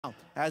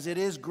As it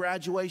is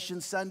graduation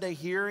Sunday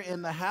here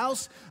in the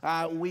house,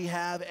 we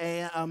have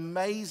an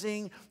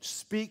amazing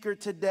speaker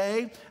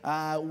today.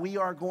 We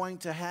are going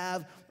to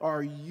have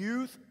our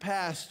youth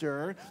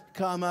pastor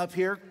come up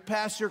here,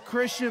 Pastor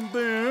Christian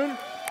Boone.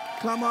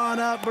 Come on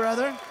up,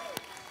 brother.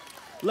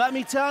 Let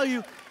me tell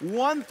you,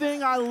 one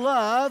thing I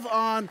love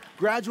on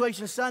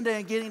graduation Sunday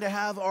and getting to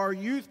have our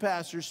youth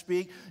pastor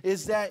speak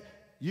is that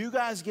you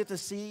guys get to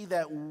see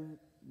that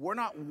we're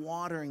not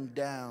watering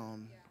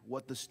down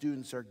what the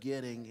students are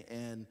getting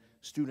in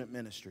student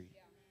ministry.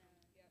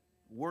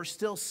 We're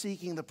still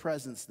seeking the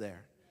presence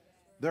there.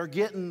 They're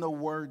getting the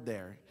word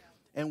there.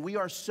 And we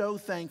are so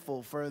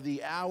thankful for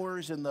the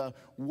hours and the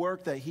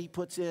work that he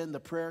puts in,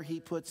 the prayer he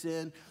puts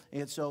in.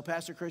 And so,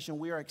 Pastor Christian,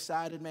 we are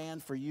excited,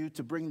 man, for you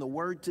to bring the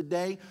word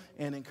today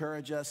and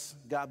encourage us.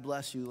 God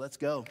bless you. Let's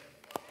go.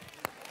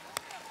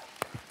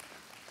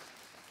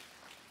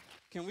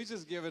 Can we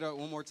just give it up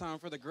one more time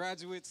for the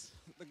graduates?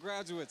 The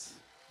graduates.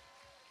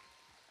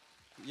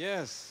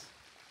 Yes,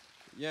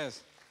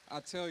 yes,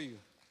 I tell you,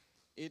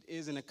 it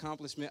is an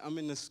accomplishment. I'm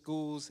in the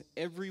schools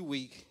every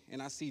week,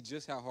 and I see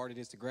just how hard it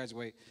is to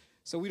graduate.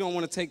 So we don't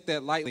want to take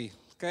that lightly,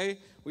 okay?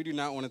 We do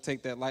not want to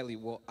take that lightly.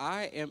 Well,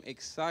 I am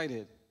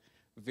excited,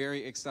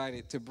 very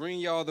excited, to bring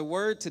y'all the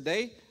word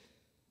today.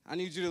 I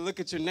need you to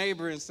look at your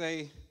neighbor and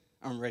say,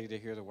 I'm ready to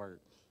hear the word.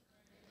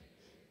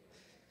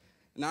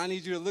 Now I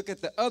need you to look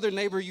at the other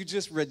neighbor you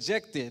just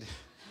rejected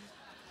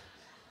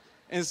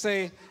and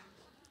say,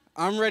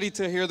 I'm ready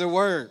to hear the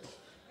word.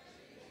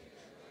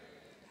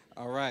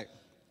 All right.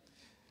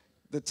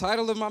 The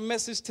title of my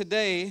message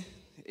today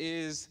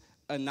is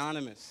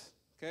Anonymous,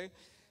 okay?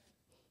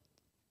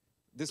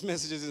 This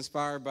message is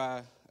inspired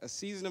by a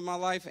season of my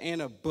life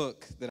and a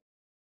book that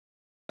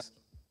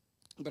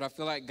but I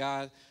feel like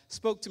God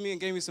spoke to me and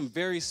gave me some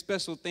very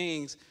special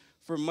things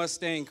for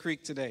Mustang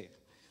Creek today.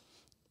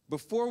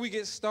 Before we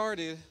get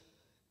started,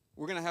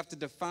 we're going to have to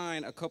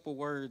define a couple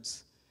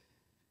words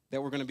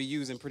that we're going to be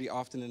using pretty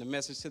often in the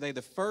message today.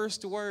 The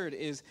first word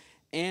is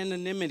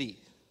anonymity.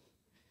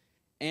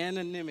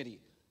 Anonymity,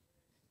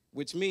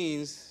 which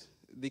means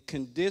the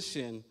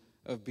condition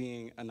of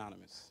being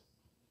anonymous.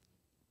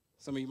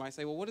 Some of you might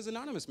say, well, what does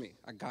anonymous mean?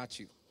 I got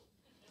you.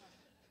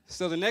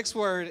 So the next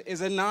word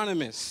is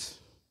anonymous,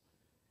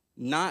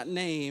 not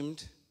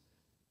named,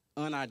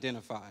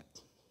 unidentified.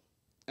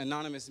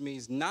 Anonymous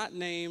means not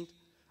named,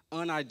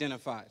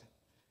 unidentified.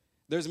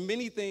 There's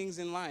many things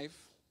in life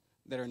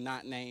that are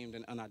not named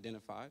and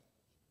unidentified.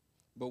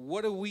 But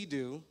what do we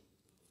do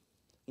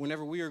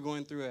whenever we are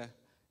going through a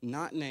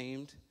not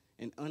named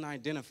and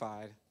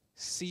unidentified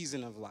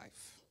season of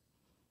life?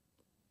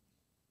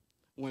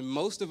 When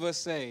most of us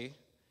say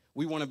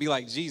we want to be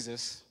like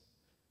Jesus,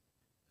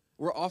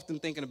 we're often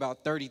thinking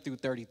about 30 through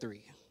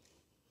 33.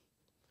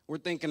 We're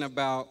thinking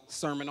about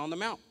Sermon on the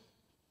Mount,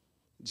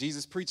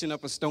 Jesus preaching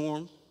up a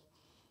storm.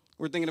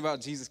 We're thinking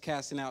about Jesus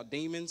casting out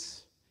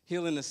demons,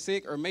 healing the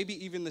sick, or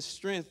maybe even the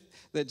strength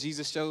that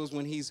Jesus shows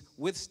when he's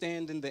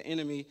withstanding the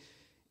enemy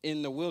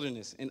in the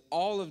wilderness. And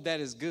all of that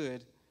is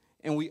good,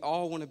 and we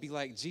all want to be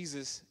like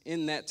Jesus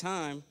in that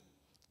time.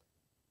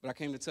 But I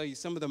came to tell you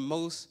some of the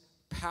most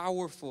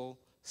powerful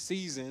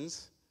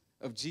seasons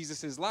of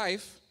Jesus'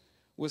 life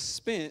was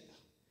spent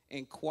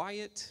in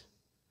quiet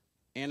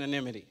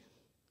anonymity.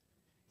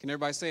 Can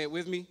everybody say it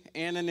with me?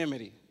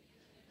 Anonymity.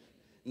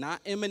 Not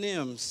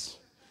M&Ms,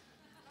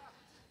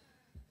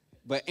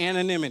 but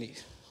anonymity.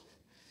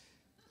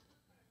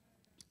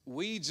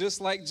 We,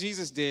 just like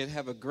Jesus did,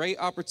 have a great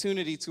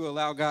opportunity to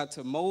allow God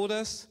to mold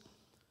us,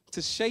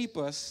 to shape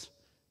us,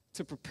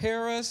 to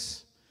prepare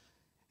us,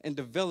 and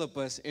develop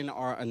us in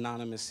our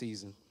anonymous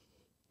season.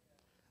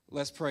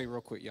 Let's pray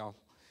real quick, y'all.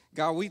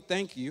 God, we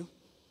thank you.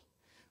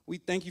 We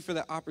thank you for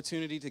the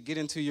opportunity to get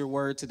into your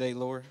word today,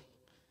 Lord.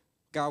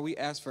 God, we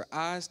ask for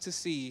eyes to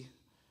see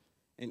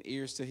and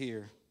ears to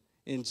hear.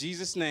 In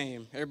Jesus'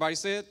 name, everybody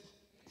say it?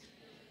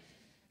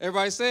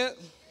 Everybody say it?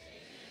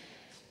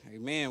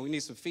 Amen. We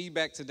need some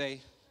feedback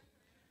today.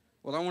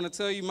 Well, I want to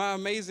tell you, my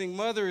amazing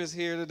mother is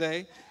here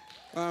today.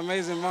 My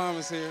amazing mom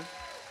is here.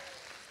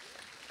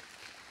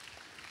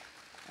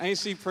 Ain't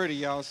she pretty,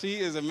 y'all? She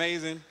is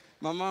amazing.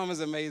 My mom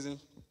is amazing.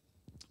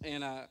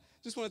 And I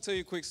just want to tell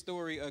you a quick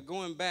story.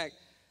 Going back,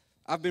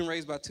 I've been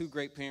raised by two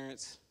great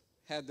parents,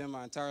 had them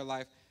my entire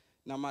life.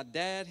 Now, my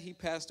dad, he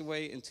passed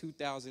away in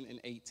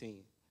 2018.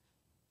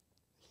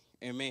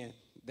 And man,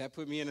 that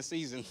put me in a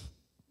season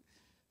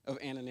of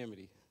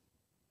anonymity.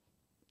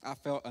 I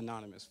felt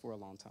anonymous for a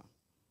long time.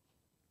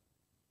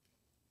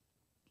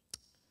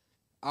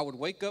 I would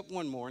wake up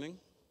one morning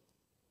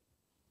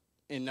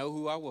and know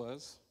who I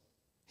was.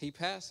 He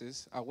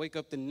passes. I wake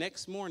up the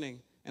next morning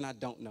and I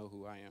don't know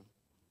who I am.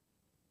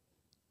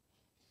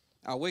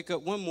 I wake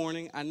up one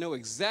morning, I know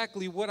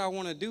exactly what I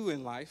want to do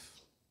in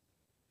life.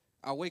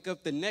 I wake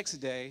up the next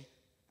day,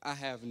 I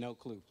have no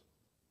clue.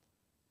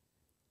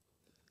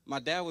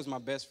 My dad was my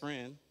best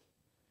friend,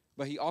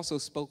 but he also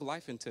spoke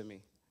life into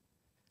me.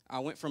 I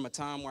went from a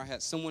time where I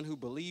had someone who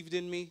believed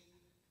in me.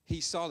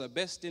 He saw the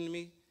best in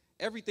me.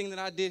 Everything that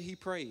I did, he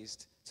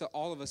praised, to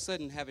all of a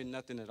sudden having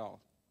nothing at all.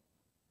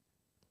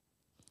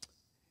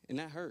 And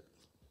that hurt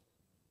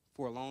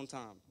for a long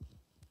time.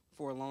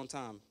 For a long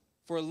time.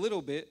 For a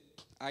little bit,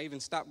 I even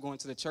stopped going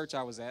to the church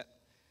I was at.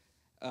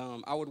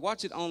 I would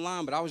watch it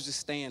online, but I was just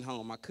staying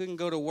home. I couldn't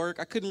go to work.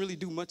 I couldn't really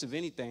do much of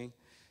anything.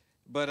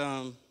 But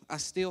I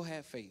still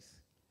had faith,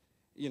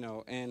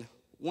 And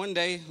one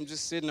day, I'm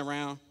just sitting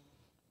around,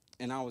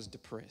 and I was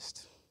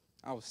depressed.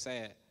 I was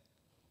sad.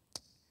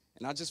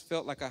 And I just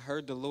felt like I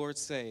heard the Lord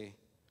say,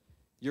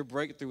 your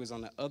breakthrough is on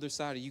the other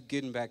side of you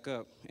getting back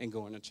up and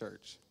going to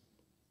church.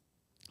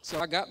 So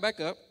I got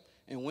back up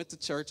and went to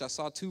church. I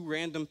saw two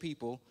random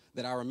people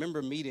that I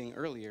remember meeting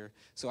earlier.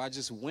 So I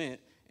just went,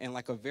 and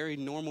like a very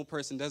normal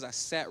person does, I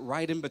sat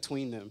right in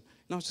between them.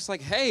 And I was just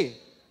like, hey.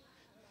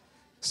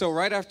 So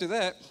right after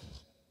that,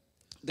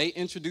 they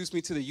introduced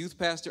me to the youth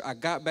pastor. I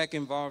got back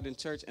involved in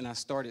church, and I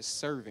started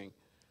serving.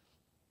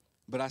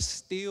 But I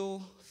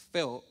still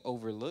felt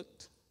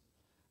overlooked.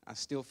 I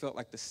still felt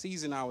like the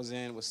season I was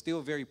in was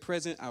still very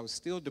present. I was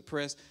still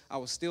depressed. I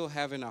was still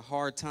having a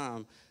hard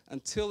time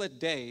until a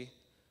day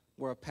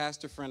where a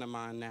pastor friend of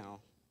mine now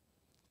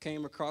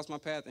came across my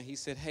path, and he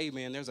said, hey,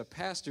 man, there's a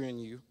pastor in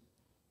you,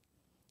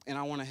 and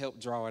I want to help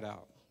draw it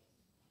out.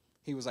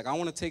 He was like, I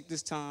want to take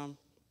this time,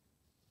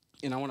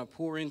 and I want to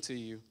pour into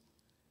you.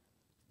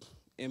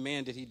 And,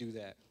 man, did he do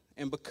that.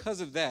 And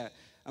because of that,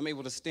 I'm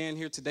able to stand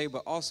here today,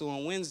 but also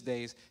on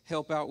Wednesdays,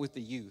 help out with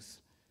the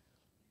youth.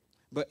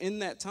 But in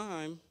that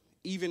time,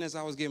 even as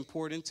I was getting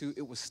poured into,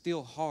 it was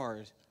still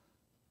hard,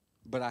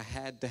 but I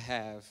had to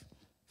have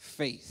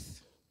faith.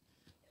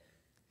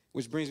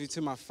 Which brings me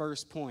to my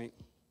first point,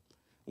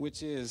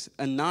 which is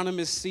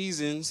anonymous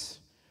seasons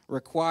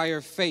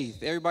require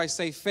faith. Everybody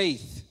say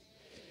faith.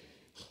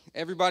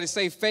 Everybody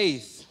say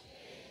faith.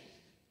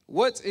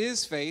 What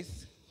is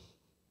faith,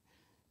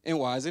 and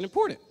why is it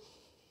important?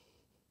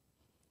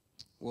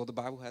 Well, the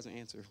Bible has an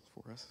answer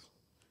for us.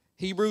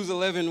 Hebrews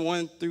 11,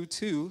 1 through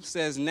 2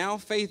 says, now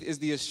faith is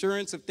the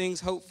assurance of things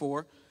hoped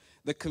for,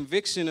 the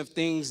conviction of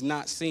things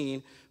not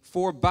seen,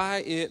 for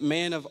by it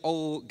man of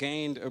old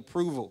gained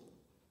approval.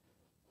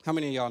 How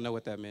many of y'all know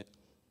what that meant?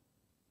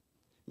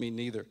 Me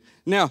neither.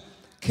 Now,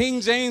 King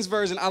James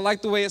Version, I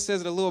like the way it says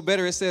it a little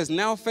better. It says,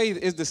 now faith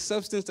is the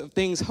substance of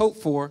things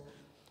hoped for,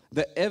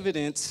 the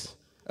evidence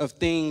of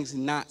things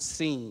not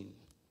seen.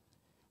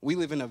 We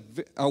live in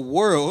a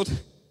world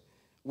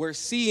where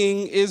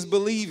seeing is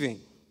believing.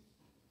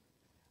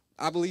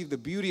 I believe the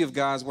beauty of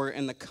God's word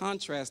and the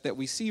contrast that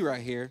we see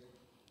right here,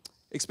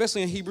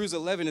 especially in Hebrews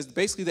 11, is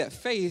basically that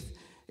faith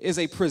is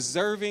a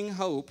preserving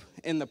hope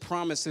in the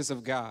promises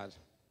of God,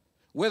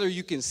 whether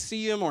you can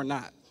see them or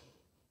not,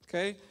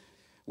 okay?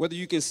 Whether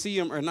you can see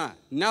them or not.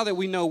 Now that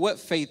we know what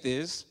faith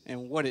is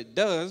and what it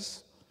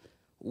does,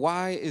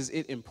 why is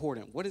it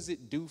important? What does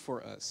it do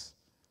for us?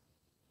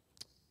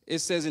 It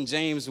says in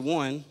James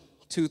 1,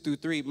 2 through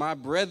 3, my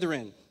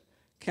brethren,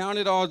 count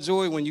it all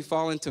joy when you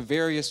fall into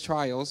various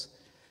trials,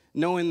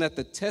 knowing that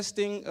the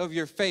testing of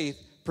your faith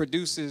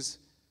produces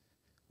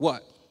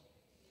what?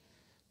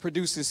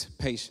 Produces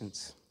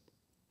patience.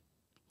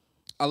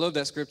 I love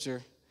that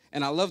scripture,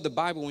 and I love the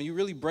Bible. When you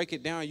really break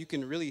it down, you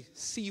can really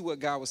see what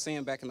God was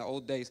saying back in the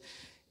old days.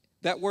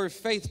 That word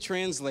faith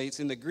translates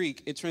in the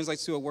Greek, it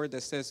translates to a word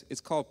that says,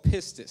 it's called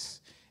pistis.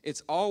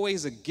 It's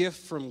always a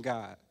gift from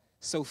God.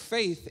 So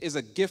faith is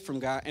a gift from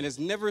God, and it's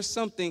never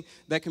something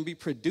that can be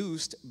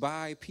produced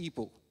by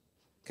people,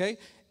 okay?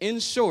 In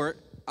short,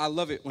 I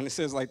love it when it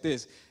says like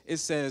this. It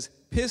says,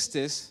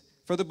 pistis,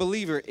 for the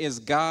believer, is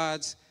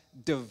God's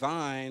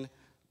divine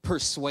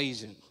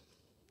persuasion.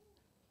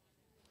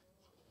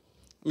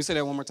 Let me say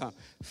that one more time.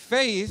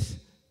 Faith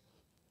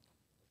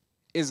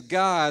is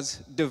God's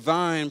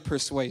divine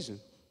persuasion.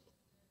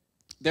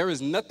 There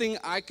is nothing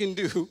I can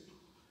do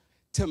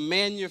to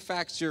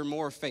manufacture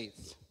more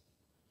faith.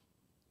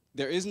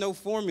 There is no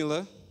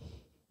formula.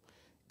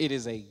 It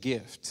is a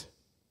gift.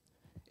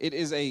 It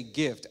is a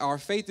gift. Our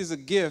faith is a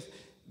gift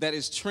that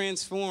is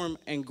transformed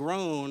and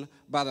grown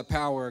by the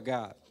power of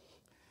God.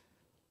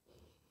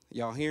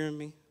 Y'all hearing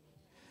me?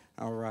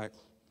 All right.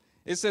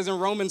 It says in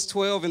Romans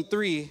 12 and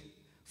 3,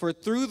 for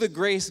through the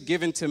grace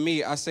given to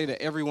me, I say to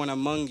everyone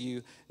among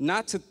you,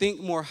 not to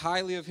think more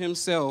highly of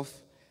himself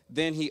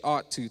than he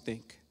ought to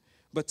think,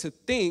 but to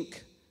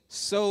think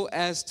so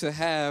as to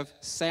have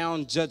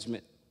sound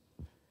judgment,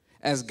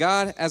 as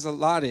God has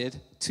allotted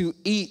to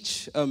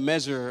each a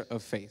measure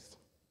of faith.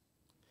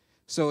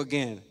 So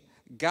again,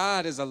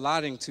 God is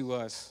allotting to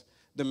us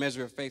the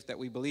measure of faith that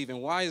we believe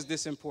in. Why is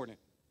this important?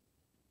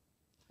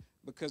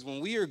 Because when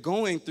we are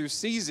going through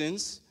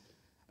seasons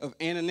of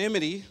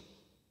anonymity,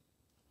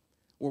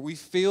 where we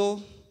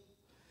feel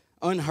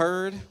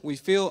unheard, we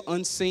feel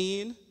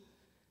unseen,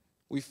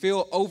 we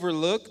feel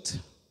overlooked,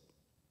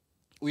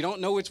 we don't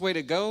know which way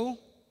to go,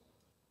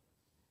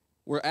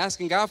 we're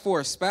asking God for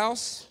a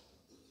spouse,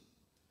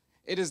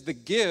 it is the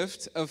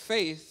gift of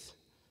faith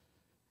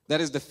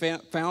that is the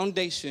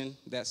foundation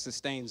that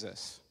sustains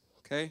us,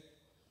 okay? I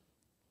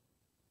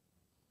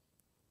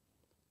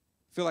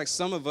feel like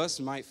some of us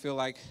might feel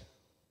like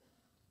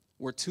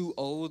we're too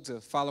old to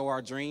follow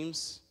our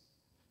dreams.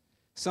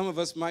 Some of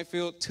us might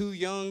feel too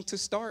young to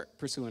start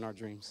pursuing our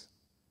dreams.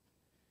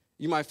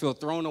 You might feel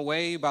thrown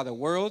away by the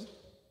world,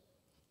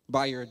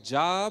 by your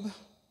job,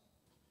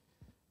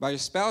 by your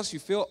spouse. You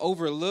feel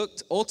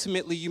overlooked.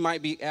 Ultimately, you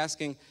might be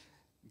asking,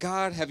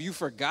 God, have you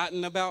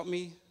forgotten about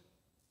me?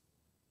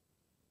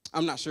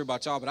 I'm not sure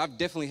about y'all, but I've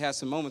definitely had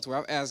some moments where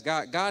I've asked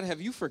God, God,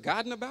 have you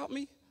forgotten about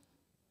me? You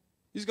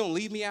just gonna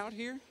leave me out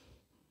here?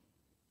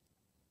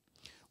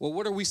 Well,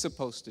 what are we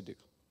supposed to do?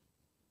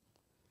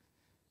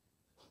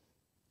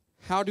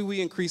 How do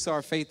we increase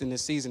our faith in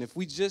this season? If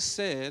we just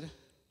said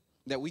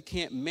that we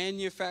can't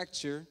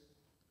manufacture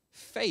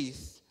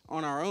faith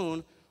on our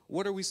own,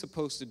 what are we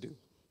supposed to do?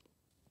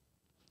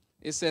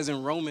 It says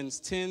in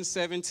Romans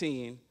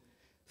 10:17,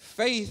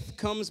 faith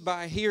comes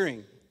by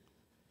hearing,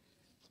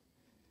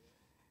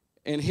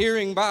 and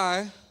hearing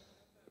by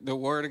the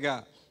word of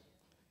God.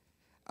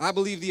 I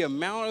believe the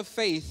amount of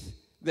faith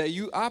that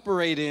you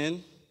operate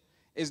in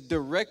is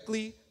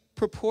directly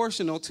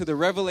proportional to the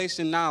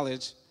revelation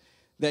knowledge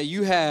that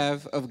you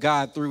have of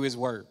God through his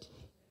word.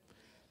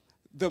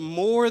 The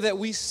more that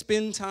we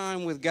spend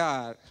time with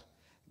God,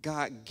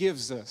 God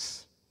gives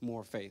us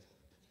more faith.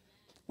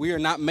 We are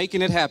not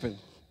making it happen.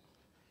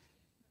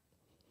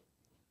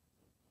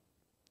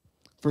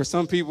 For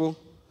some people,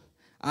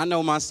 I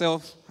know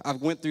myself,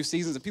 I've went through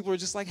seasons and people are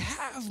just like,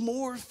 have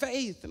more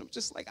faith. And I'm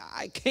just like,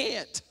 I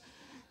can't.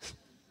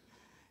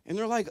 And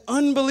they're like,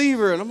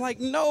 unbeliever. And I'm like,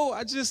 no,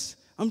 I'm just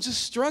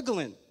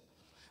struggling.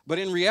 But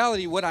in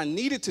reality, what I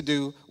needed to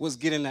do was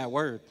get in that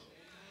word.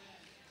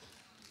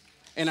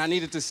 And I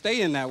needed to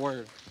stay in that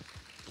word.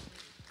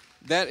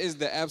 That is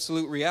the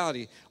absolute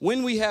reality.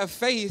 When we have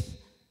faith,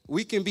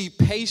 we can be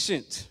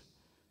patient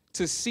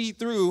to see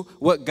through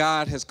what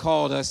God has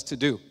called us to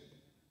do.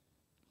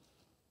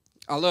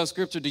 I love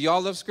scripture. Do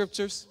y'all love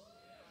scriptures?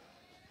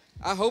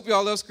 I hope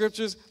y'all love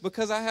scriptures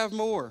because I have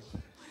more.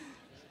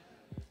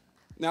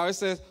 Now it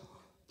says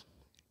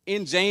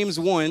in James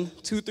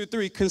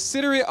 1:2-3,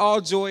 consider it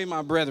all joy,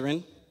 my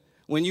brethren,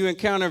 when you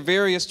encounter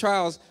various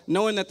trials,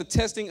 knowing that the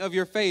testing of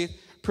your faith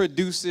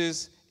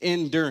produces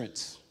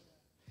endurance.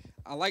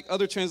 I like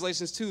other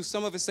translations too.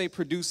 Some of it say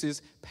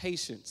produces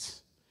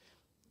patience.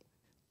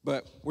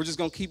 But we're just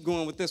going to keep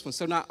going with this one.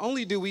 So not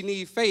only do we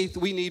need faith,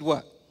 we need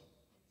what?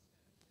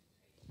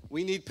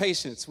 We need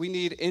patience. We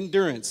need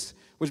endurance,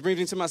 which brings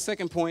me to my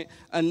second point.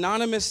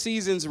 Anonymous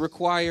seasons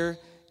require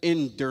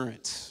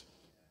endurance.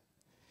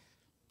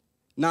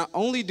 Not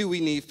only do we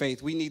need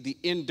faith, we need the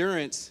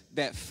endurance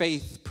that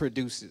faith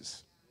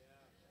produces.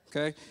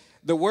 Okay?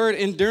 The word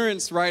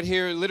endurance right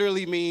here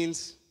literally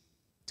means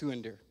to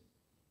endure.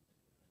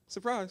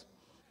 Surprise.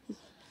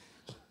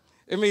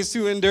 It means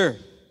to endure.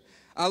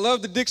 I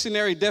love the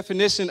dictionary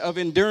definition of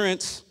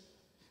endurance.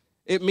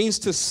 It means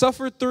to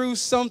suffer through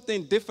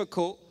something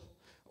difficult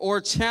or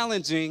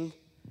challenging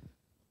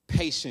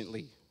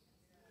patiently.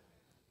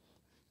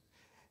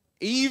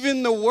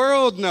 Even the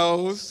world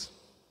knows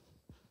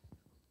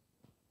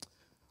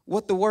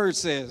what the word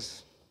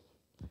says.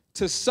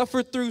 To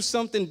suffer through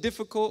something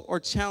difficult or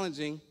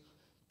challenging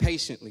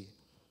patiently.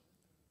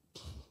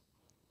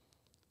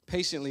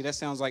 Patiently, that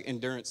sounds like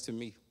endurance to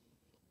me.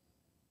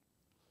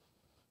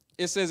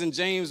 It says in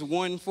James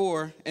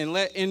 1:4, and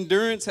let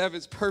endurance have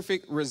its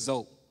perfect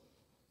result,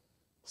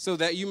 so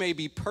that you may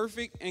be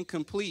perfect and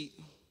complete,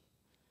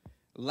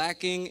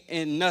 lacking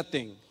in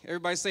nothing.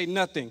 Everybody say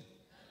nothing.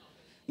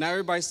 Now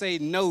everybody say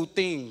no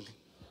thing.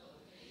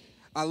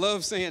 I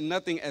love saying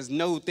nothing as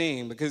no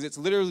thing because it's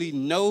literally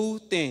no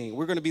thing.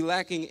 We're going to be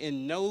lacking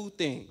in no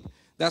thing.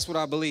 That's what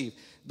I believe.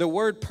 The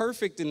word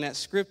perfect in that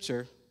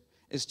scripture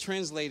is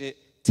translated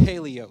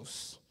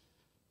teleos.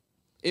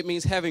 It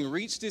means having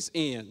reached its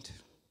end,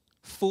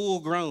 full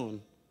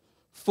grown,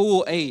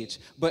 full age,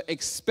 but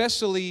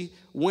especially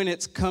when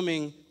it's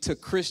coming to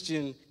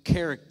Christian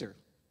character.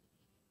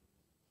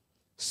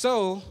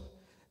 So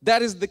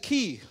that is the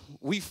key.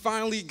 We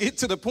finally get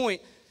to the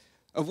point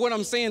of what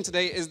I'm saying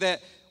today is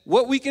that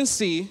what we can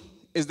see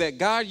is that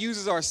God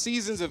uses our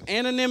seasons of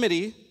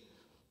anonymity.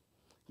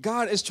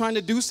 God is trying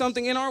to do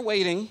something in our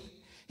waiting.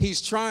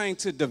 He's trying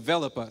to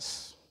develop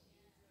us.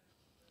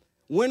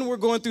 When we're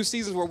going through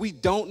seasons where we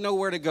don't know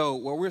where to go,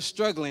 where we're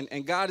struggling,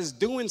 and God is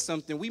doing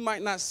something, we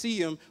might not see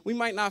him, we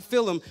might not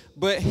feel him,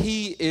 but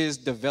he is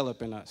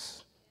developing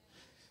us.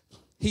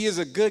 He is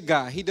a good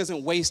guy. He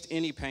doesn't waste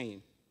any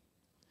pain.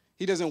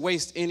 He doesn't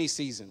waste any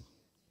season,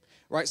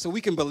 right? So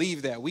we can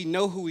believe that. We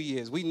know who he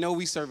is. We know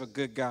we serve a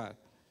good God.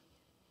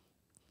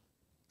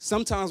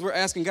 Sometimes we're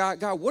asking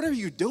God, what are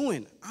you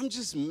doing? I'm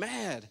just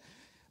mad.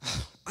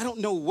 I don't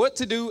know what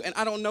to do, and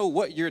I don't know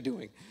what you're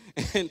doing.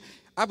 And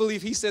I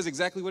believe he says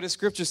exactly what his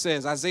scripture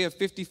says. Isaiah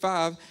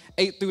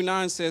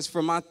 55:8-9 says,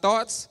 for my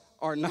thoughts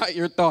are not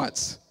your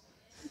thoughts,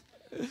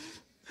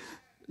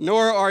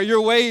 nor are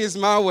your ways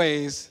my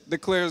ways,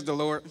 declares the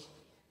Lord.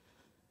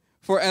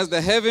 For as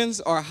the heavens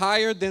are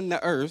higher than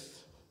the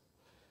earth,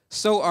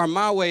 so are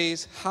my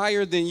ways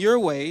higher than your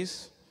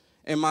ways,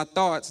 and my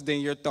thoughts than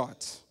your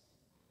thoughts.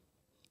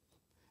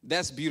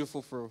 That's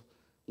beautiful for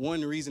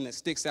one reason that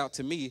sticks out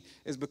to me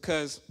is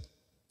because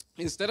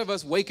instead of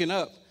us waking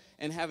up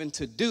and having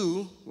to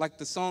do, like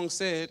the song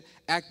said,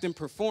 act in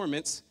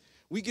performance,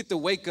 we get to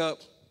wake up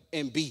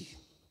and be.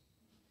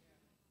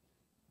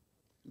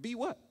 Be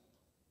what?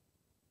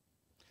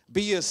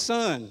 Be a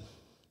son.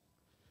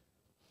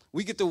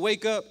 We get to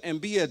wake up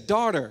and be a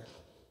daughter.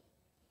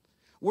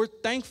 We're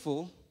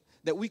thankful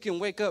that we can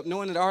wake up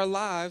knowing that our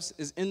lives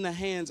is in the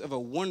hands of a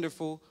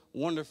wonderful,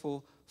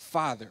 wonderful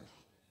Father.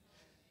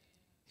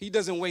 He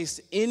doesn't waste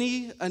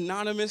any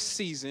anonymous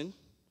season.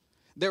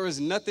 There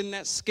is nothing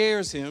that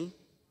scares him.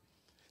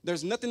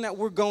 There's nothing that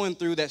we're going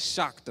through that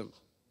shocked him.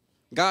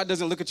 God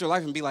doesn't look at your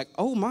life and be like,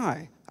 oh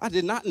my, I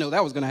did not know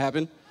that was going to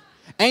happen.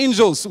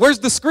 Angels, where's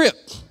the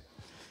script?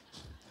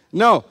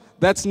 No,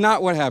 that's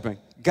not what happened.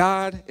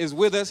 God is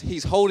with us.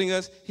 He's holding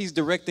us. He's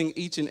directing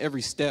each and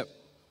every step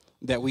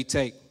that we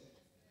take.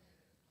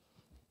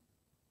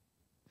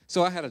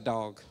 So I had a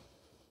dog.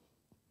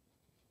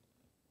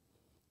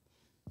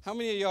 How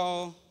many of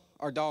y'all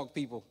are dog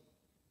people?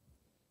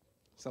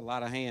 It's a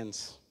lot of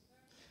hands.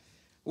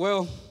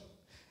 Well,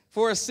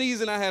 for a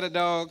season I had a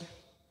dog,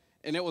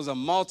 and it was a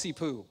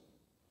Maltipoo.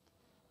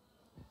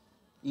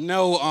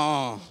 No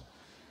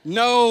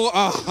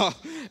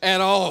at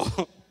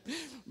all.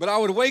 But I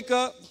would wake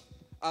up.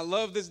 I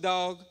love this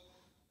dog.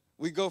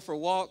 We'd go for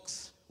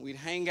walks. We'd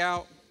hang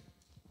out.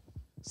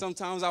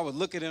 Sometimes I would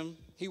look at him.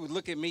 He would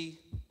look at me.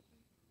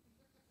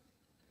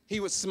 He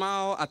would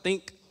smile, I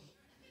think.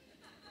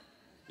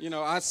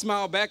 I'd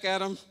smile back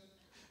at him.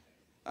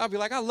 I'd be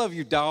like, I love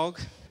you, dog.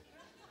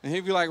 And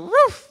he'd be like,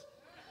 woof.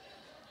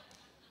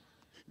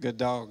 Good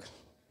dog.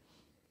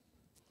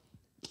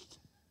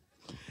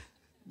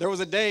 There was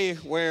a day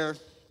where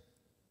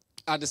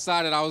I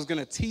decided I was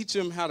going to teach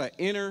him how to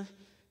enter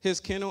his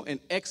kennel and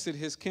exit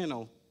his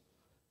kennel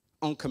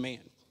on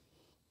command.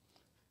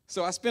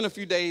 So I spent a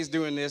few days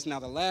doing this. Now,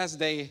 the last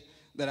day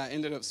that I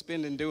ended up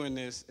spending doing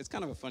this, it's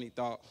kind of a funny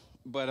thought,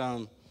 but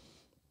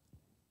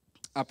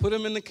I put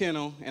him in the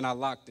kennel and I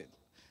locked it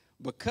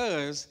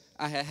because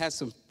I had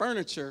some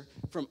furniture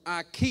from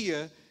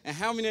IKEA. And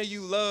how many of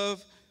you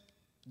love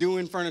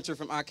doing furniture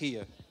from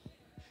IKEA?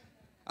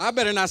 I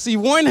better not see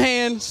one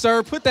hand,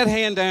 sir. Put that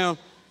hand down.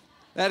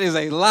 That is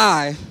a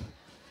lie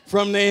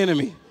from the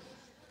enemy.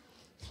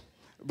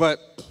 But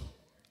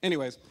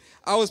anyways,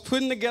 I was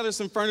putting together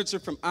some furniture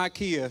from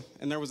IKEA,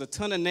 and there was a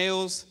ton of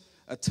nails,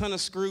 a ton of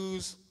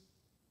screws.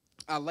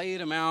 I laid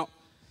them out.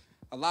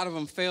 A lot of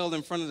them fell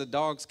in front of the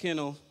dog's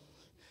kennel,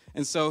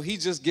 and so he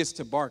just gets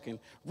to barking.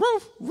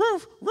 Roof,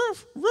 roof,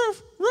 roof,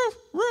 roof, roof,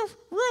 roof,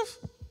 roof.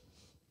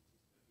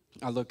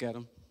 I look at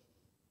him.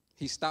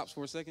 He stops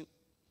for a second.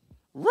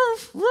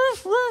 Roof,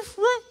 roof, roof,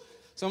 roof.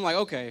 So I'm like,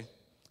 okay,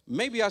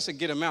 maybe I should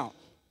get him out.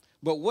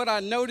 But what I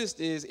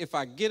noticed is if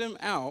I get him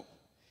out,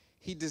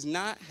 he does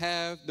not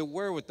have the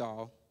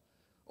wherewithal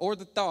or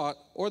the thought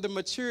or the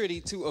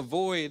maturity to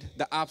avoid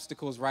the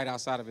obstacles right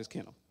outside of his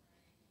kennel.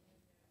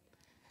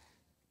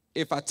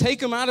 If I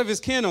take him out of his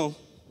kennel,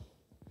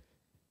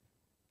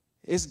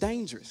 it's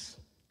dangerous.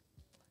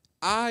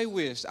 I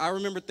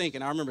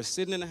remember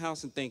sitting in the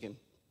house and thinking,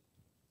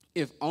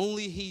 if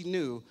only he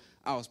knew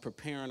I was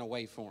preparing a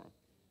way for him.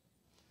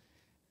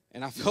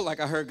 And I felt like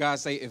I heard God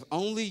say, if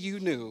only you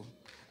knew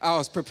I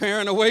was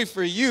preparing a way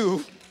for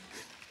you,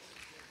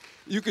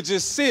 you could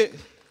just sit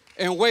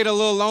and wait a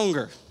little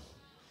longer.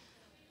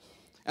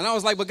 And I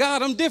was like, but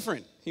God, I'm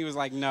different. He was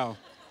like, no,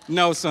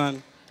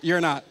 son, you're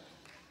not.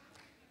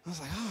 I was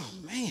like, oh,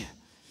 man.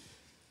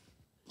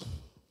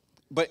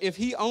 But if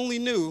he only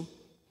knew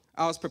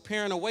I was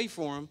preparing a way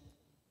for him,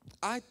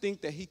 I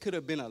think that he could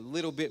have been a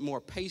little bit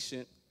more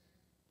patient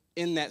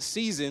in that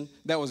season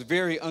that was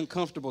very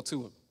uncomfortable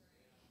to him.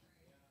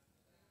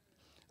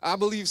 I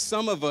believe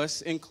some of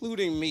us,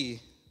 including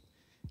me,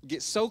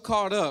 get so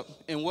caught up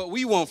in what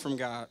we want from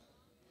God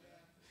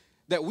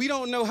that we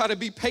don't know how to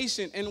be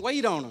patient and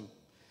wait on him.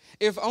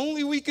 If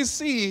only we could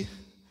see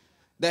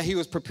that he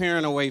was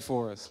preparing a way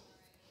for us.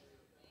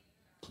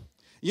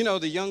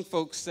 The young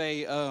folks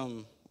say,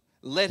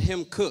 let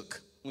him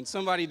cook. When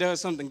somebody does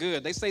something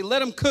good, they say,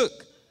 let him cook.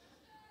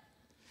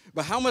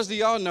 But how much do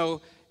y'all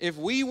know if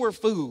we were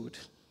food,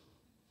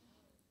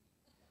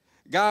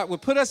 God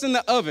would put us in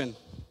the oven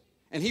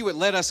and he would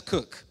let us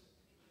cook?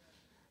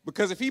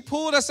 Because if he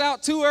pulled us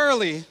out too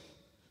early,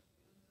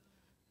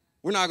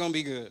 we're not going to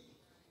be good.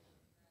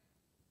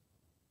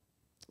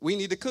 We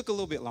need to cook a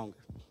little bit longer.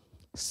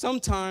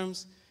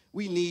 Sometimes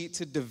we need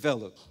to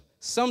develop.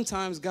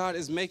 Sometimes God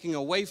is making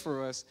a way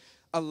for us.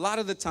 A lot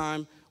of the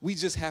time, we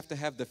just have to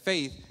have the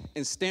faith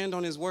and stand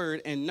on his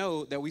word and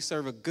know that we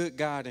serve a good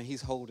God and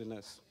he's holding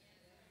us.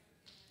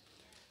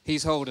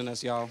 He's holding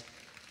us, y'all.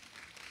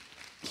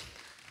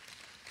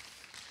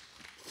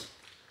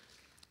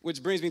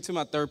 Which brings me to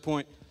my third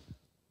point.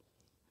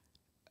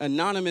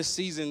 Anonymous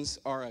seasons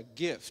are a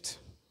gift.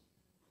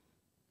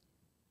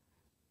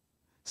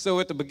 So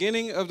at the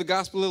beginning of the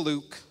Gospel of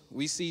Luke,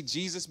 we see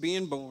Jesus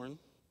being born.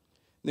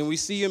 Then we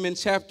see him in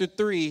chapter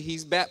 3,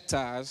 he's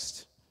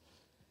baptized.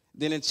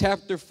 Then in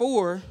chapter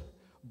 4,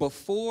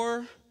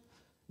 before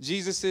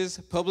Jesus'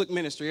 public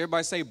ministry,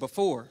 everybody say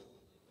before.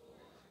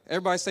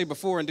 Everybody say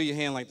before and do your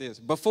hand like this.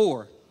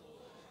 Before.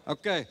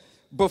 Okay.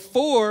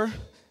 Before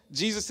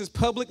Jesus'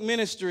 public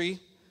ministry,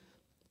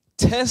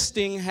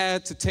 testing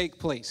had to take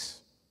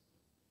place,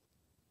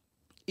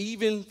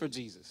 even for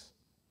Jesus.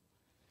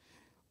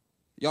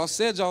 Y'all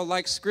said y'all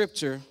like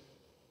scripture,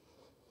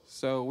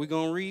 so we're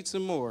going to read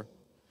some more.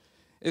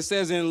 It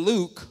says in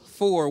Luke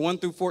 4, 1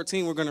 through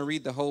 14, we're going to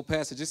read the whole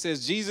passage. It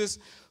says, Jesus,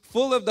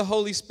 full of the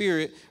Holy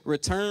Spirit,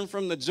 returned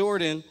from the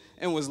Jordan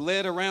and was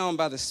led around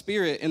by the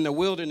Spirit in the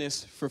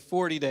wilderness for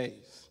 40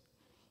 days,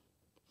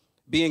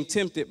 being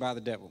tempted by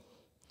the devil.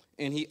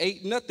 And he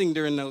ate nothing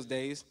during those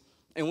days,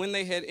 and when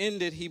they had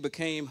ended, he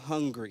became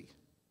hungry.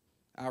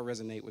 I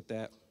resonate with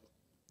that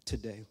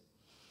today.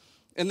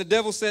 And the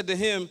devil said to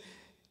him,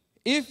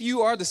 if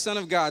you are the Son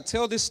of God,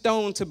 tell this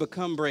stone to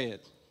become bread.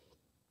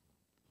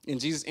 And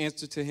Jesus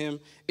answered to him,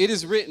 it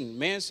is written,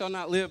 man shall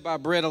not live by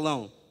bread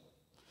alone.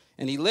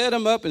 And he led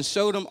him up and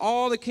showed him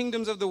all the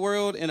kingdoms of the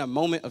world in a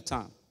moment of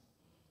time.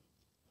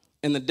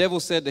 And the devil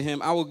said to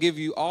him, I will give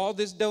you all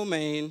this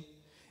domain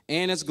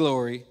and its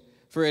glory,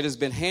 for it has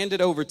been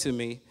handed over to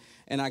me,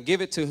 and I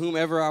give it to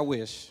whomever I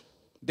wish.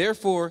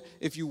 Therefore,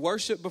 if you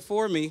worship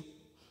before me,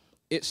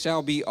 it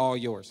shall be all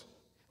yours.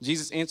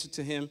 Jesus answered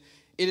to him,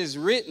 it is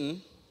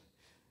written,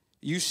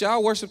 you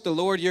shall worship the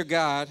Lord your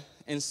God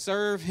and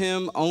serve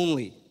him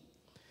only.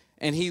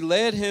 And he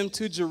led him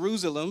to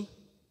Jerusalem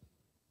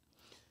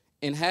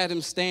and had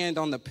him stand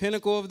on the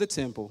pinnacle of the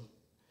temple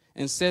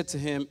and said to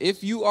him,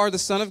 if you are the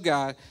Son of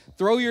God,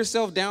 throw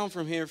yourself down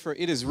from here, for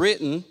it is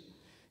written,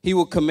 he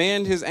will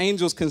command his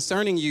angels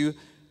concerning you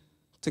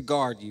to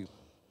guard you.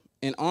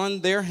 And on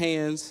their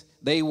hands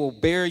they will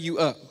bear you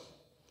up,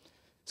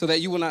 so that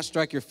you will not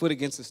strike your foot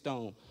against a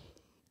stone.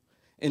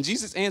 And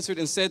Jesus answered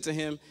and said to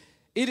him,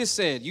 it is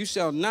said, you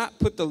shall not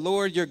put the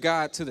Lord your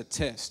God to the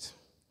test.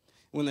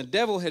 When the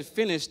devil had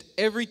finished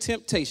every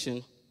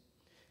temptation,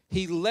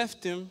 he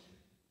left him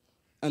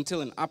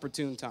until an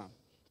opportune time.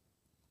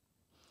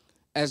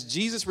 As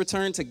Jesus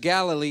returned to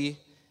Galilee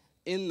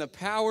in the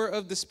power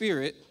of the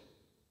Spirit,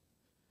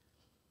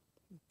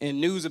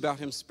 and news about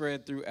him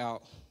spread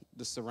throughout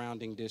the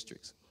surrounding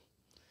districts.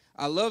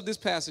 I love this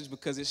passage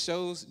because it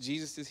shows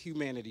Jesus'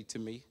 humanity to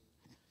me.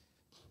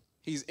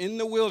 He's in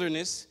the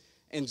wilderness,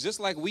 and just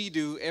like we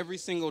do every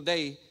single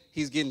day,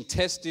 he's getting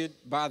tested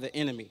by the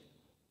enemy.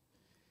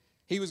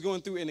 He was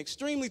going through an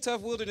extremely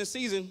tough wilderness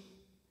season,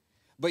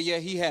 but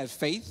yet he had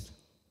faith,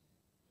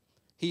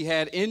 he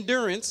had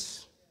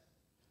endurance,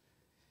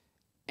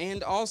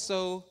 and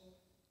also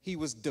he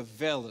was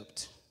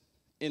developed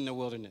in the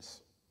wilderness.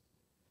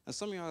 And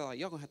some of y'all are like,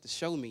 y'all gonna have to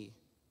show me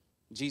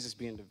Jesus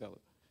being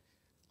developed.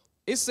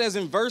 It says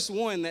in verse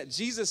 1 that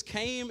Jesus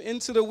came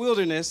into the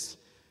wilderness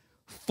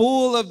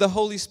full of the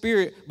Holy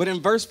Spirit. But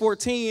in verse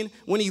 14,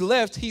 when he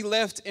left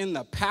in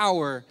the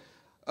power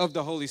of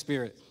the Holy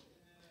Spirit.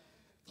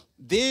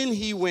 Then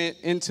he went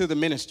into the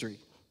ministry.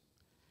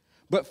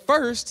 But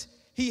first,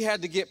 he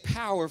had to get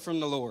power from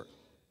the Lord.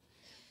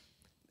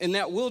 In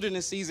that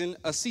wilderness season,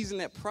 a season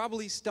that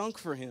probably stunk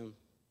for him,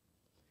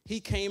 he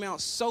came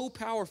out so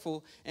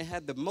powerful and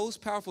had the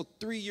most powerful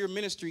 3-year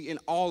ministry in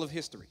all of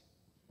history.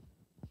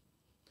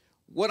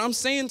 What I'm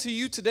saying to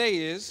you today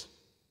is,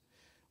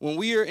 when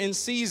we are in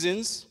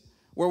seasons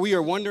where we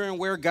are wondering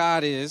where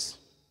God is,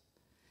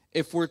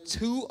 if we're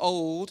too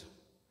old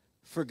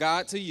for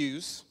God to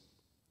use,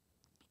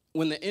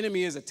 when the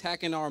enemy is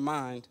attacking our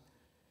mind,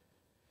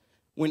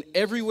 when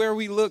everywhere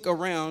we look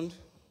around,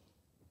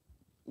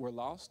 we're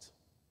lost,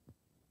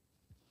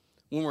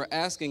 when we're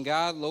asking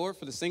God, Lord,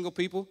 for the single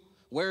people,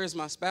 where is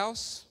my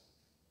spouse?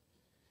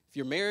 If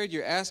you're married,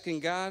 you're asking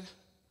God,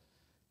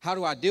 how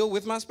do I deal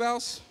with my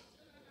spouse?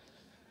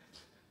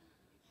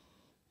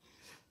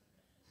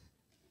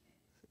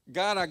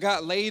 God, I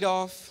got laid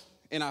off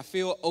and I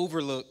feel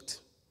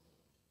overlooked.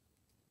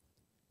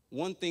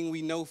 One thing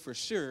we know for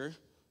sure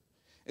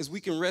is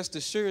we can rest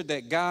assured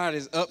that God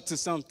is up to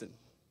something.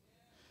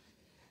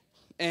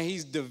 And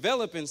he's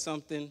developing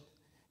something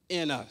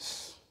in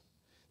us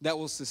that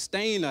will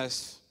sustain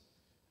us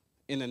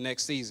in the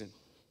next season.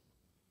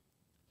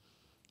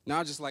 Now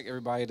I'd just like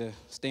everybody to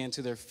stand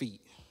to their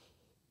feet.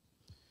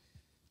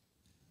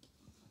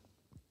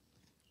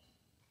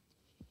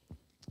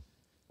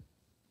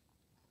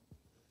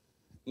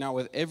 Now,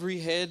 with every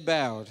head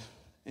bowed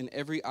and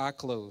every eye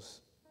closed,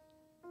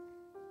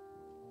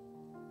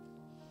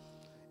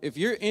 if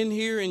you're in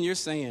here and you're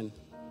saying,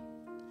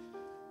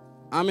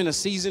 I'm in a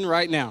season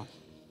right now,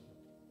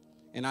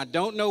 and I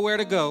don't know where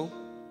to go,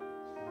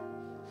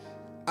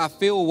 I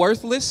feel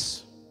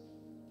worthless,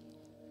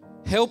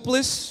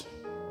 helpless,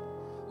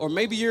 or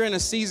maybe you're in a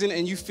season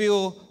and you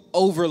feel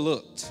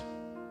overlooked,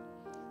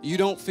 you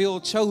don't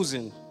feel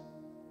chosen,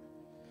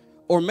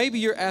 or maybe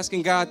you're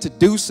asking God to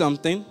do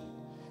something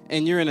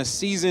and you're in a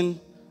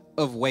season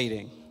of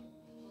waiting.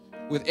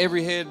 With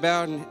every head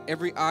bowed and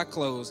every eye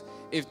closed,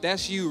 if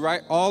that's you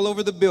right all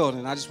over the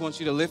building, I just want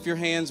you to lift your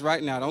hands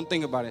right now. Don't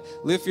think about it.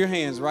 Lift your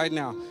hands right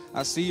now.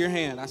 I see your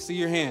hand. I see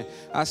your hand.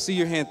 I see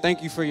your hand.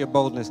 Thank you for your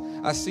boldness.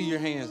 I see your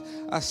hands.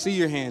 I see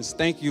your hands.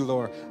 Thank you,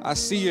 Lord. I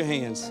see your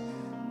hands.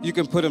 You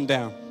can put them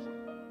down.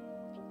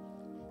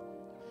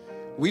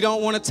 We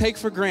don't want to take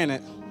for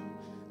granted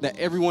that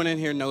everyone in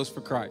here knows for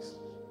Christ.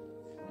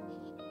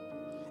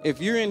 If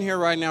you're in here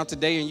right now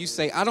today and you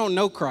say, I don't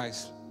know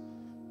Christ,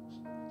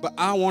 but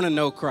I want to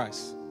know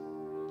Christ.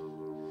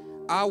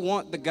 I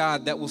want the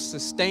God that will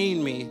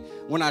sustain me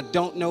when I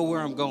don't know where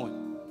I'm going,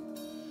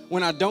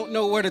 when I don't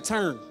know where to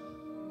turn,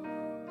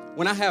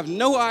 when I have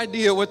no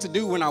idea what to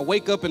do when I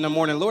wake up in the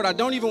morning. Lord, I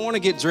don't even want to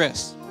get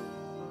dressed.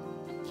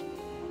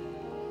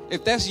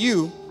 If that's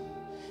you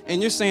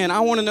and you're saying,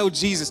 I want to know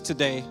Jesus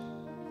today,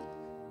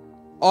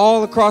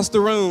 all across the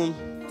room,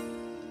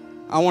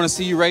 I want to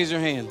see you raise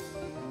your hand.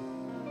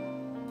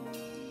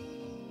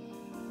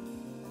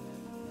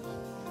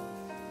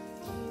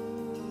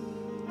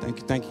 Thank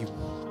you, thank you.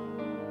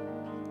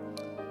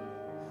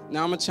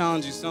 Now I'm going to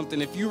challenge you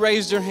something. If you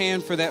raised your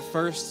hand for that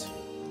first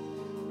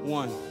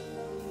one,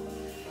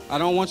 I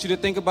don't want you to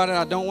think about it.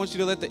 I don't want you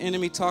to let the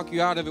enemy talk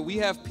you out of it. We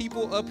have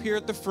people up here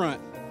at the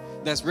front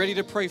that's ready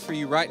to pray for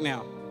you right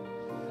now.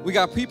 We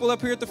got people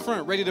up here at the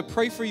front ready to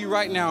pray for you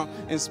right now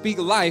and speak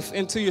life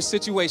into your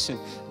situation.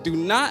 Do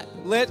not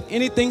let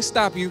anything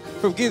stop you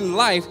from getting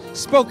life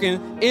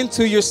spoken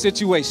into your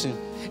situation.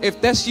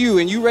 If that's you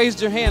and you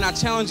raised your hand, I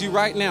challenge you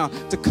right now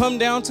to come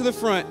down to the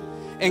front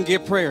and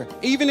get prayer.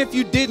 Even if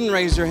you didn't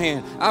raise your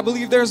hand, I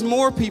believe there's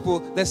more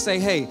people that say,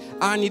 hey,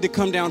 I need to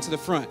come down to the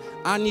front.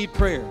 I need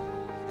prayer.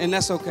 And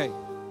that's okay.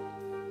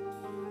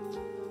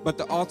 But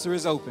the altar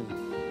is open.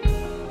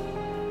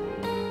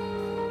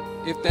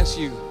 If that's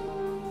you,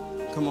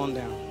 come on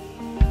down.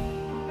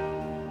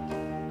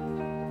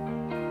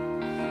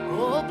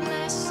 Oh,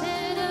 blessed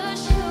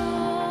assurance,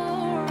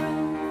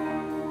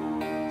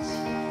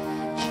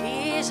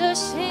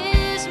 Jesus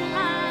is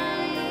mine.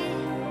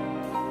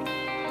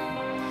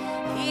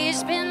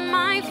 He's been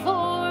my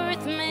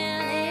fourth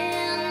man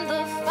in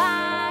the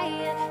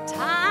fire,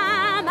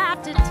 time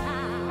after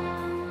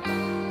time.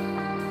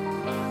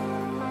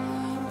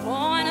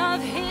 Born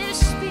of His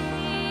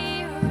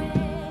Spirit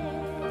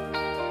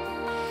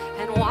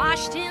and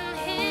washed in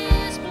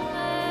His blood.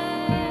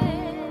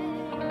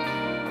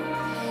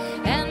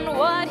 And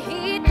what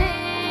He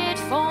did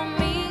for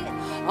me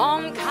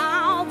on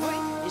Calvary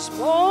is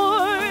more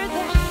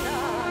than enough.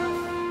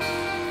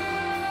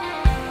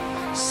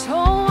 So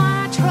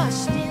I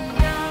trust in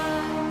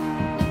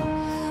God,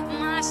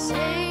 my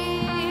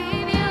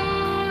Savior,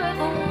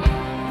 the one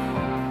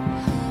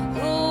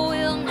who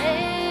will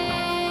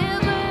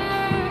never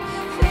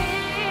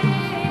fail.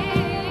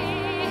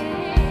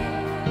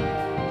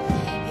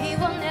 He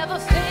will never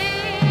fail.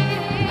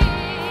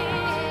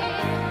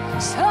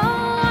 So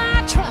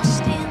I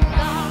trust in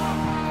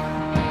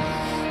God,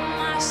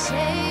 my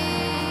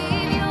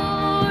Savior,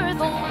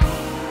 the one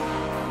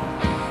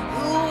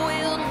who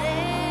will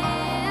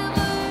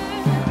never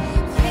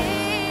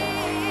fail.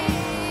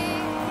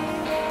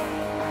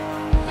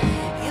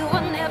 You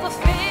will never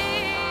fail.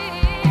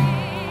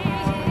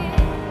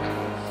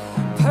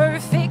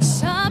 Perfect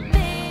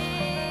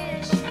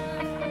submission,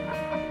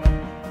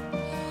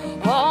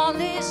 all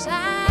is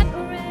at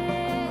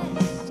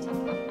rest.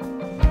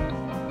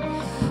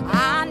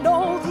 I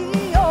know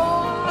the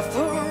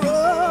author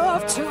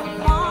of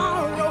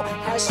tomorrow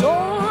has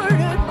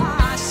ordered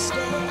my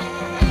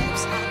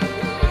steps.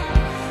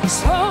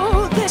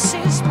 So this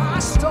is my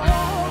story.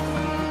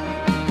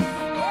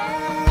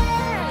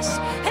 Yes,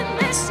 and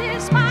this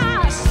is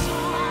my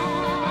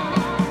song.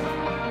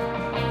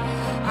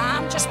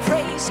 I'm just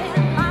praising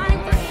my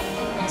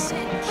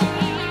risen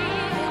King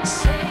and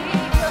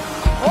Savior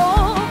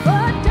all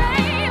the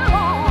day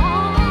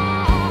long.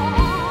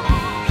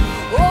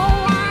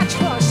 Oh, I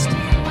trust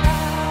in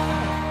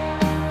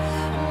God,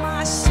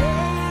 my Savior,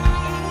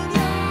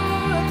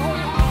 the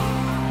one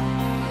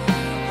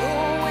who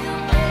will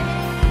never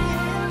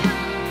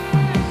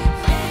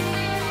fail.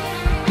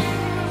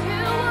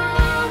 You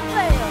won't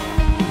fail.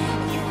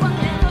 You will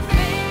never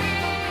fail.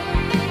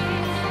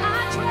 I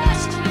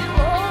trust you.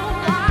 Oh,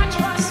 I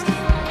trust in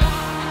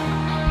God,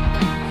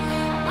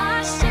 my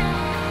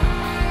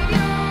Savior,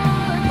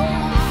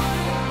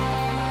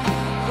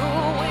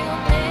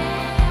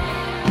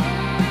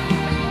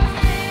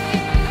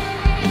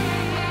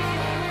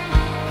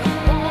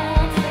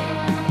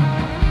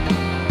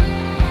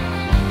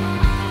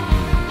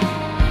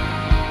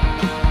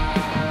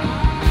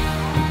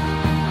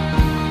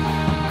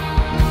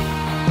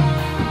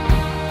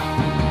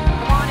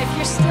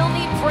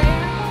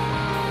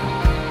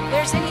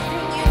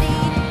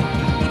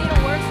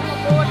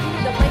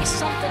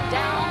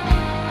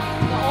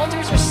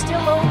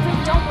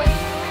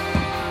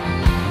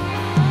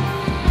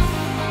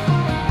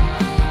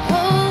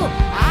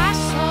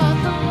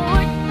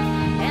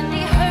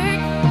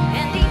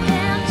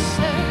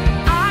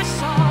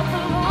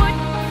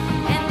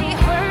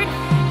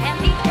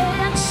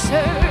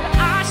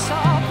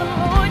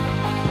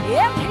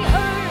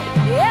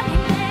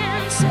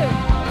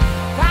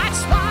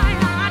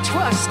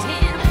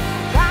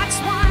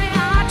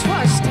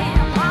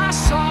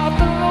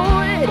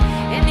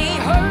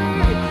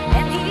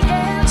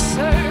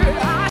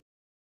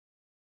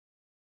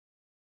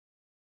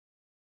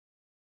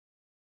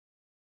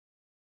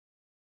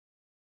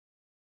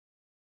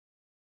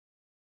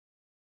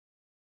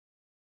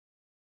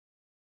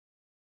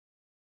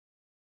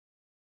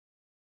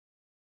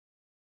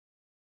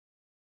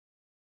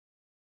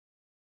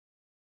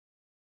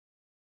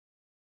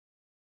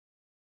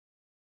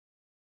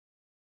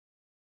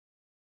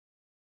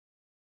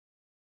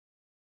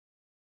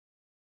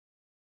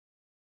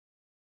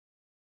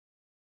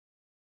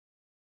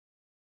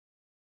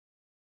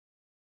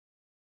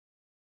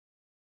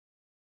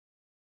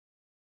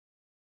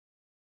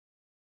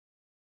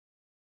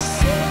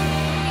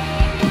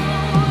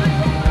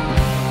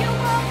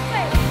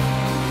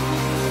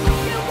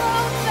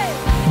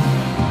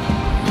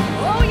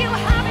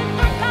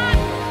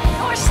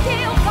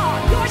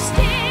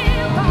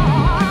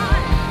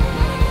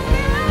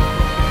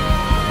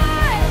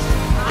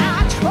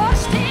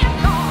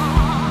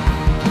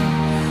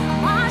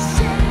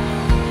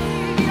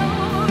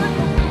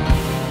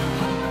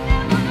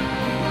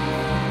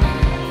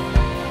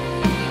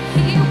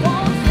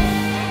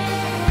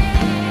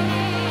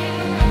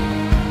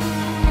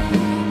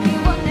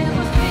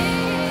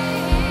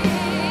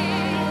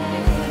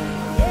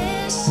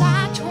 Yes,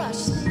 I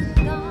trust in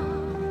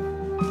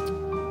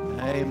God.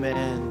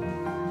 Amen.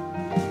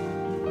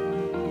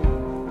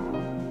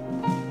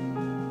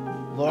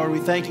 Lord, we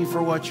thank you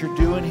for what you're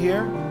doing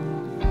here.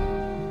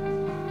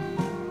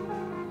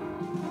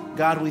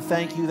 God, we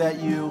thank you that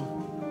you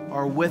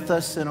are with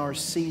us in our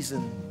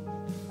season.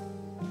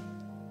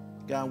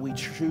 God, we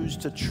choose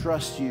to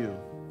trust you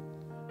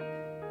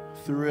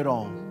through it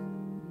all.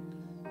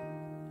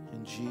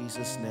 In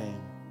Jesus'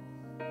 name.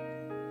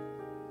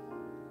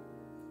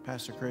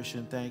 Pastor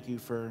Christian, thank you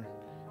for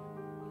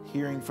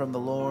hearing from the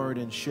Lord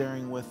and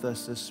sharing with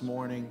us this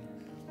morning.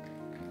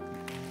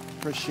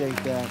 Appreciate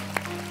that.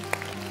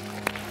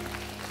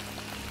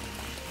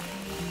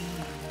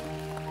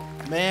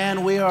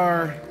 Man, we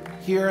are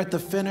here at the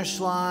finish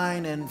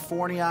line in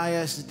Forney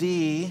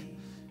ISD.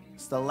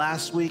 It's the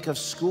last week of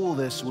school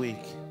this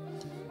week.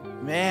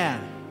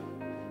 Man,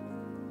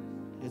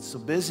 it's a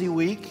busy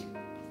week,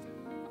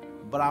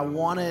 but I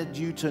wanted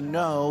you to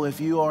know, if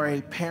you are a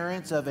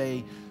parent of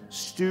a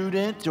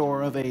student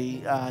or of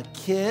a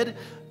kid,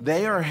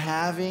 they are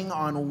having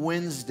on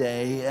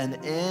Wednesday an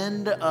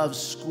end of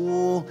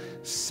school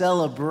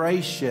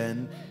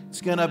celebration.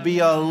 It's going to be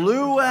a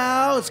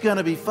luau. It's going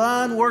to be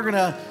fun. We're going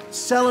to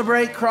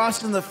celebrate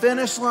crossing the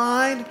finish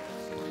line.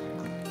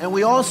 And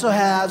we also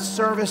have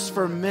service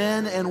for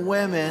men and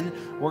women.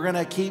 We're going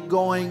to keep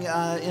going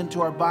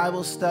into our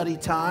Bible study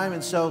time.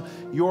 And so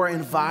you're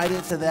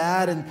invited to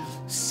that. And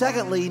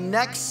secondly,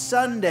 next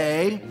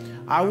Sunday,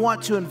 I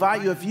want to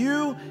invite you, if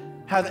you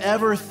have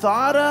ever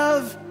thought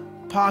of,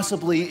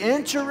 possibly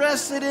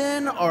interested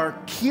in, or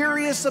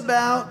curious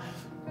about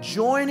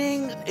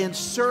joining and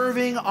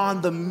serving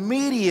on the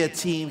media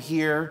team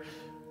here,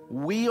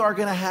 we are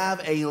going to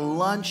have a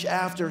lunch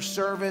after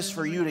service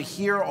for you to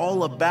hear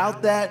all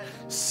about that,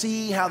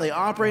 see how they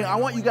operate. I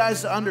want you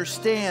guys to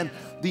understand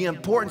the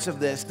importance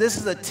of this. This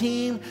is a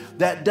team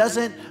that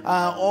doesn't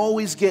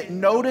always get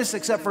noticed,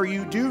 except for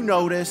you do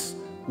notice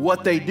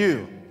what they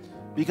do,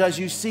 because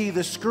you see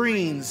the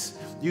screens,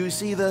 you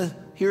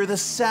hear the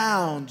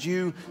sound,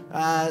 you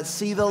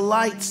see the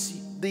lights,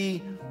 the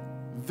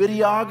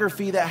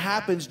videography that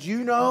happens. Do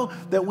you know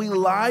that we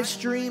live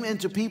stream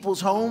into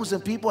people's homes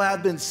and people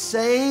have been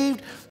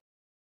saved?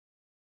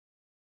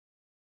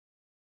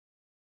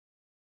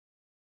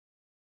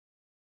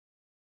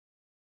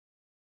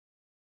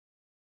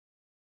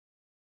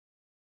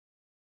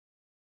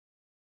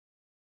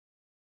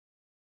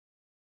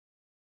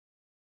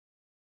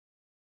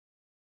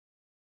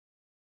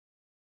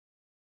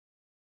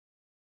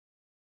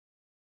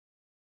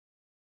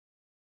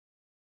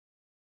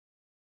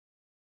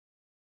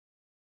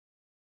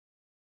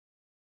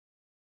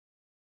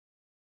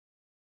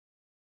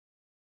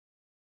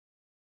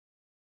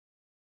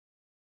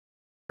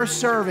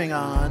 Serving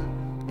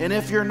on, and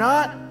if you're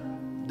not,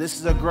 this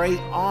is a great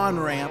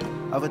on-ramp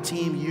of a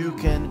team you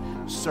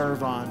can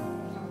serve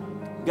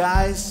on.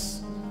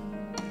 Guys,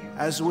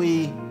 as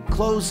we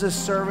close this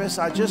service,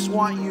 I just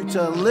want you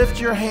to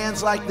lift your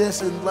hands like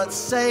this and let's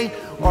say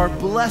our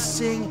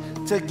blessing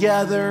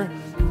together.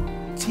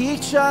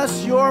 Teach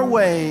us your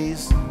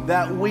ways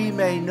that we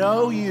may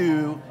know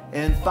you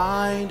and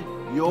find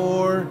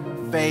your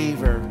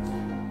favor.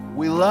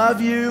 We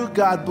love you.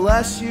 God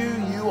bless you.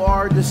 You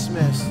are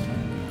dismissed.